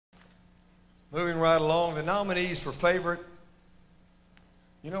Moving right along, the nominees for favorite.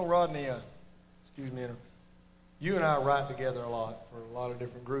 You know, Rodney, excuse me, you and I write together a lot for a lot of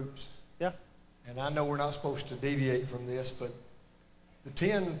different groups. Yeah. And I know we're not supposed to deviate from this, but the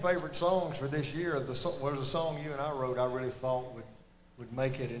 10 favorite songs for this year, was a song you and I wrote I really thought would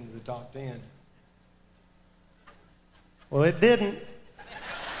make it into the top 10. Well, it didn't.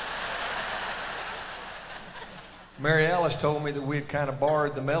 Mary Alice told me that we had kind of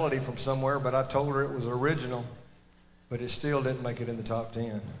borrowed the melody from somewhere, but I told her it was original, but it still didn't make it in the top 10.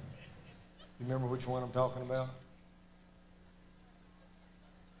 You remember which one I'm talking about?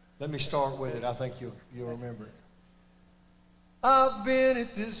 Let me start with it. I think you'll remember it. I've been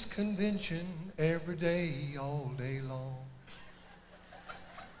at this convention every day, all day long.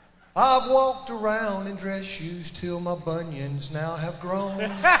 I've walked around in dress shoes till my bunions now have grown.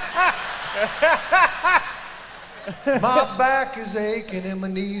 My back is aching and my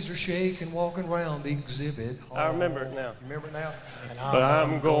knees are shaking walking around the exhibit hall. I remember it now. You remember it now? And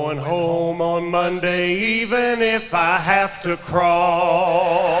I'm going home on Monday even if I have to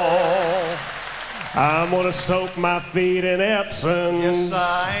crawl. I'm gonna soak my feet in Epsom. Yes,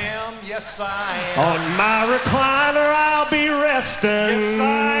 I am. Yes, I am. On my recliner I'll be resting. Yes,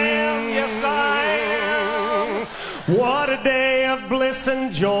 I am. Yes, I am. What a day of bliss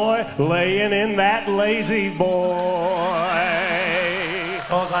and joy laying in that lazy boy.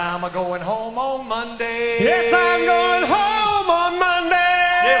 'Cause I'm a-going home on Monday. Yes, I'm going home on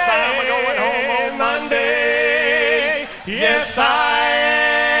Monday. Yes, I'm a-going home on Monday. Yes, I am.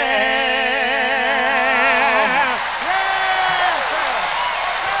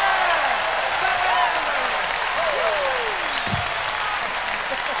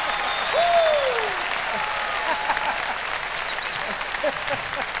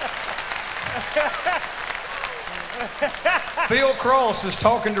 Phil Cross is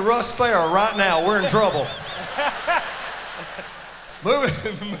talking to Russ Farrell right now. We're in trouble.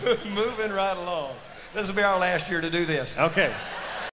 moving right along. This will be our last year to do this. Okay.